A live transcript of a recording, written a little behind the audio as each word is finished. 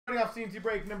off CNC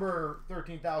break number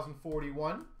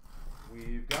 13,041.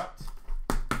 We've got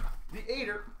the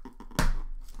Aider.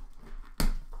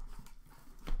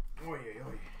 Oy, oy,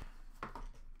 oy.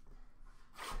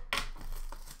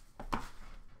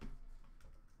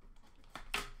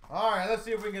 All right, let's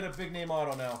see if we can get a big name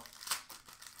auto now.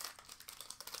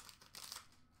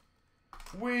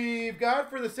 We've got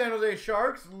for the San Jose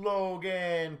Sharks,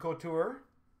 Logan Couture.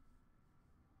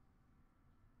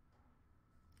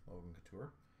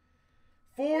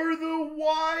 For the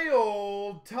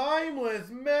Wild, Timeless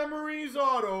Memories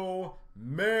auto,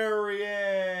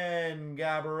 Marian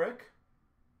Gaborik.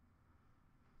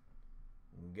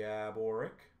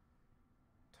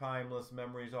 Timeless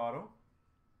Memories auto.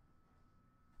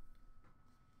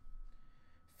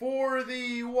 For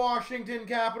the Washington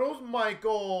Capitals,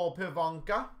 Michael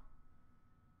Pivanka.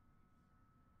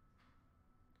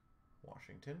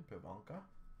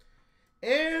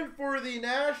 And for the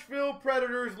Nashville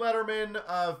Predators letterman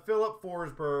of Philip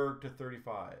Forsberg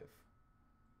 /35.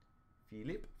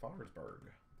 Philip Forsberg.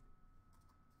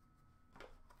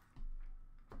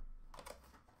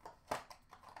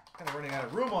 Kind of running out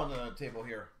of room on the table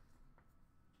here.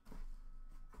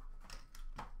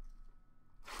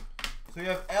 So you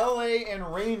have LA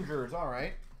and Rangers. All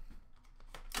right.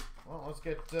 Well, let's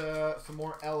get some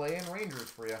more LA and Rangers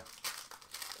for you.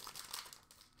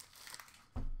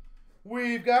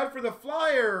 We've got for the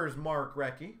Flyers, Mark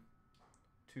Recchi,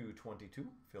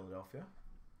 2/22, Philadelphia.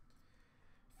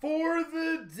 For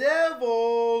the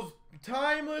Devils,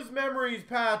 Timeless Memories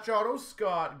patch auto,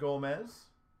 Scott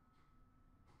Gomez.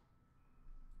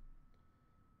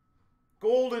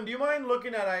 Golden, do you mind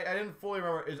looking at, I didn't fully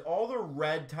remember, is all the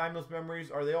red Timeless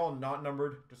Memories, are they all not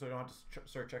numbered? Just so I don't have to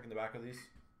start checking the back of these.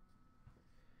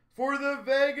 For the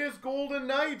Vegas Golden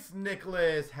Knights,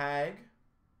 Nicholas Hag.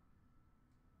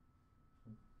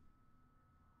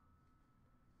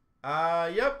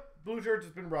 Yep, blue shirts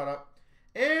has been brought up.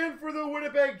 And for the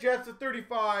Winnipeg Jets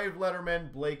 /35,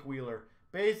 letterman, Blake Wheeler.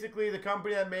 Basically, the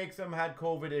company that makes them had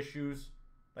COVID issues.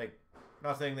 Like,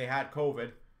 not saying they had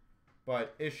COVID,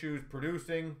 but issues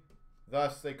producing.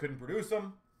 Thus, they couldn't produce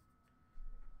them.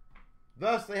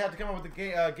 Thus, they had to come up with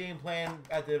a game plan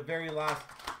at the very last,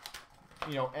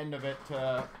 end of it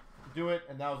to do it,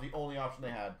 and that was the only option they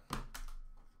had.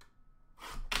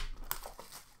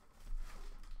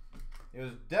 It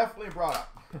was definitely brought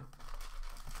up.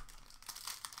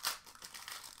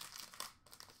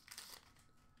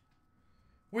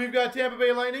 We've got Tampa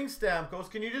Bay Lightning,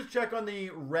 Stamkos. Can you just check on the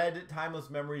red Timeless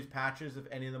Memories patches if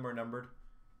any of them are numbered?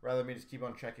 Rather than me just keep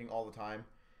on checking all the time.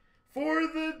 For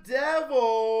the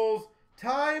Devils,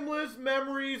 Timeless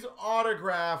Memories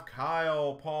autograph,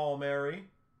 Kyle Palmieri.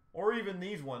 Or even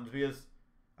these ones, because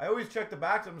I always check the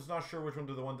backs. I'm just not sure which ones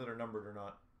are the ones that are numbered or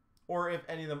not. Or if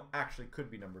any of them actually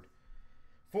could be numbered.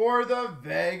 For the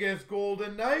Vegas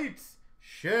Golden Knights,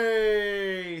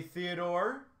 Shea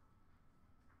Theodore.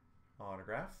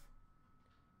 Autograph.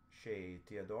 Shea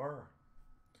Theodore.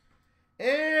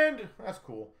 And, that's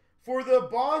cool. For the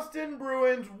Boston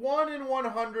Bruins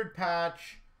 1/100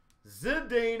 patch,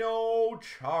 Zdeno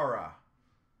Chara.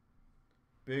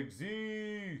 Big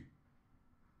Z.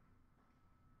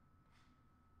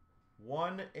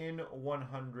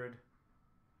 1/100.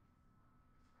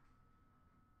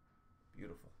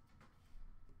 Beautiful.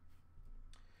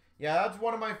 Yeah, that's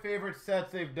one of my favorite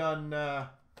sets they've done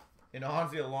in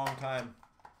honestly a long time.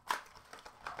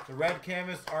 The red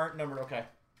canvas aren't numbered. Okay.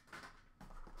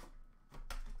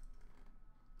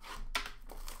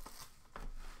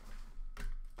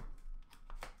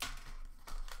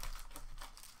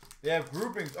 They have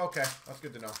groupings. Okay, that's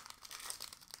good to know.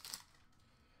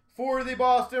 For the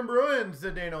Boston Bruins,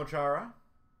 Zdeno Chara.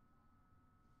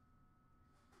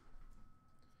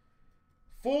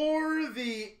 For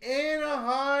the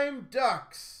Anaheim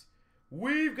Ducks,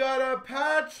 we've got a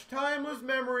patch Timeless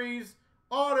Memories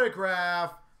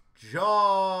autograph,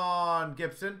 John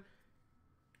Gibson.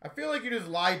 I feel like you just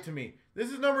lied to me. This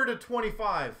is numbered to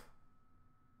 25.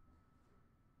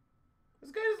 This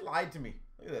guy just lied to me.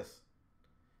 Look at this.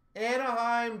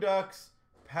 Anaheim Ducks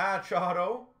patch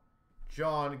auto,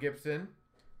 John Gibson,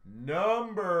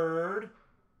 numbered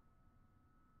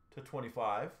to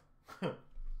 25.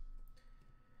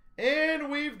 And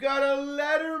we've got a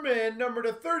letterman, number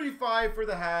to 35 for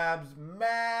the Habs,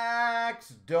 Max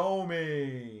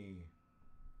Domi.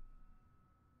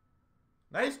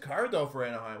 Nice card, though, for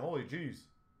Anaheim. Holy jeez.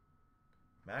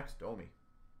 Max Domi.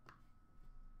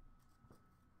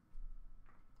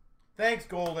 Thanks,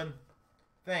 Golden.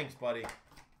 Thanks, buddy.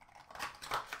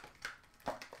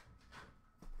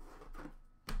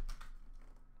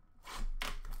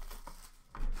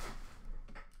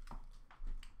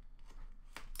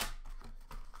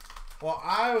 Well,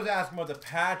 I was asking about the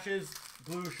patches,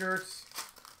 blue shirts,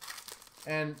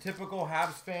 and typical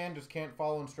Habs fan just can't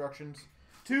follow instructions.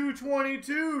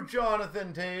 222,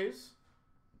 Jonathan Tays.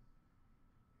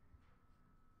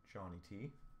 Johnny T.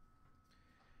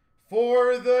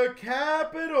 For the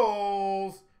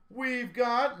Capitals, we've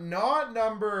got not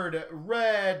numbered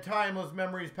red Timeless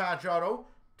Memories patch auto,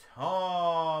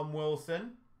 Tom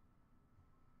Wilson.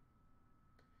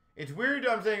 It's weird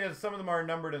I'm saying that some of them are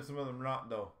numbered and some of them are not,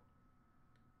 though.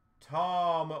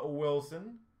 Tom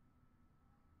Wilson.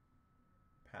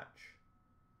 Patch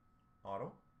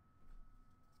auto.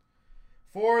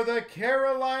 For the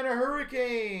Carolina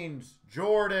Hurricanes,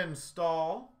 Jordan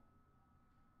Stahl.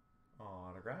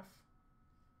 Autograph.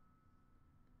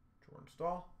 Jordan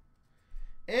Stahl.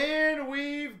 And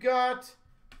we've got,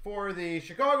 for the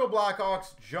Chicago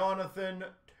Blackhawks, Jonathan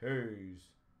Toews.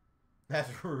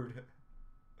 That's rude.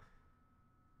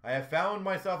 I have found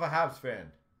myself a Habs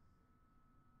fan.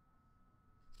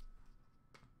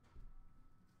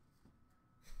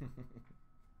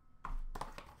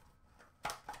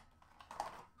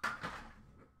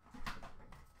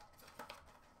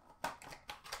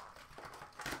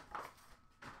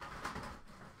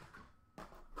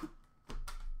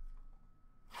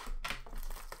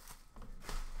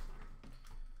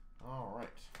 All right.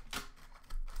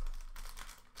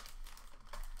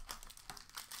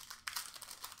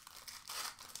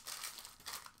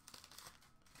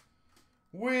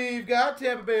 We've got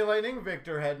Tampa Bay Lightning,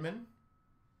 Victor Hedman.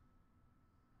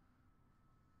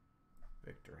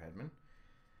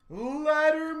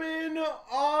 Letterman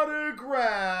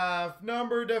autograph,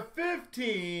 number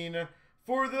 /15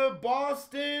 for the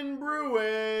Boston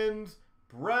Bruins,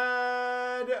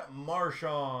 Brad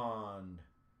Marchand.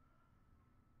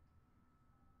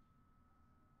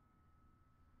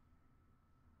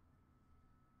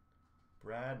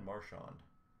 Brad Marchand.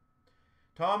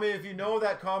 Tommy, if you know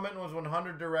that comment was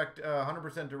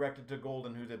 100% directed to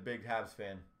Golden, who's a big Habs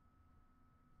fan.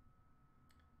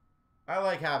 I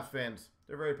like Habs fans.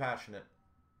 They're very passionate.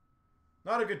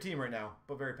 Not a good team right now,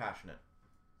 but very passionate.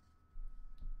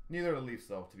 Neither are the Leafs,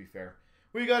 though, to be fair.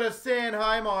 We got a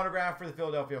Sanheim autograph for the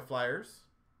Philadelphia Flyers.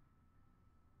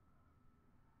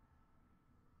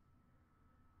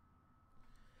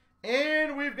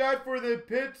 And we've got for the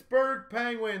Pittsburgh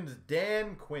Penguins,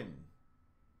 Dan Quinn.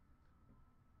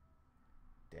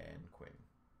 Dan Quinn.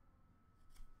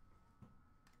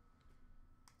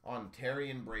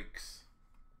 Ontarian breaks.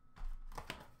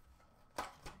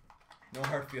 No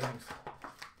hard feelings.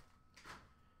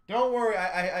 Don't worry,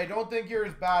 I don't think you're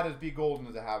as bad as B. Golden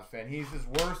as a Habs fan. He's as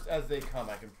worst as they come,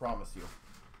 I can promise you.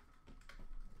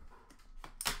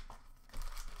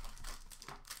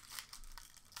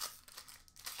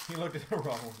 He looked at the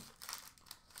wrong one.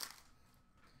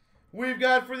 We've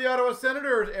got for the Ottawa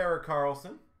Senators, Erik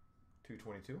Karlsson,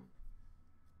 222.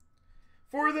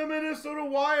 For the Minnesota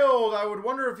Wild, I would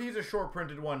wonder if he's a short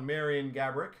printed one, Marian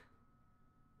Gaborik.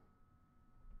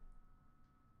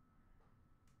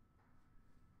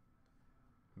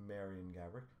 Marian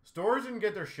Gaborik. Stores didn't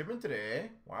get their shipment today, eh?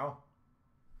 Wow.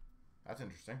 That's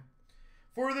interesting.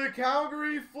 For the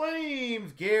Calgary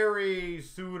Flames, Gary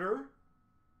Suter.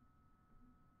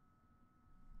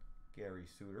 Gary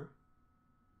Suter.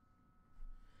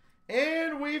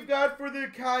 And we've got for the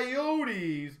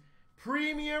Coyotes,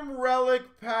 Premium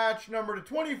Relic Patch number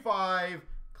 /25,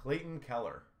 Clayton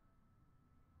Keller.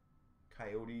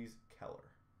 Coyotes Keller.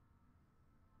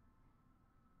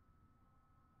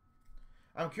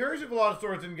 I'm curious if a lot of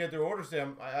stores didn't get their order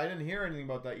stamp. I didn't hear anything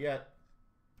about that yet.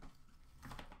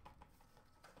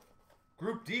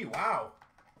 Group D, wow.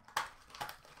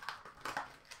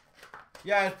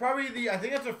 Yeah, it's probably the, I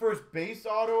think that's the first base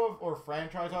auto or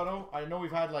franchise auto. I know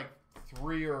we've had like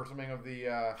 3 or something of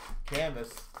the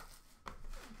canvas.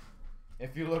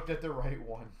 If you looked at the right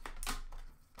one.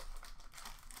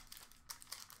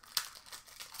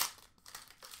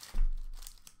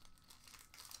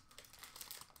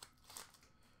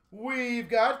 We've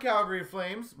got Calgary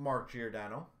Flames, Mark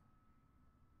Giordano.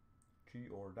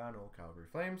 Calgary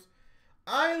Flames.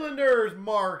 Islanders,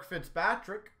 Mark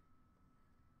Fitzpatrick.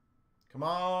 Come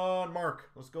on,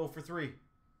 Mark. Let's go for 3.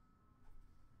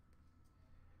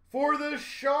 For the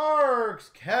Sharks,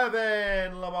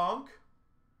 Kevin LeBlanc.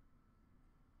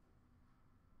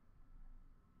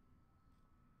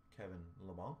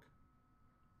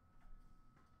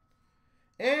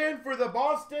 And for the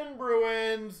Boston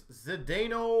Bruins,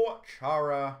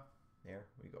 CloutsnChara. There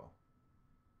we go.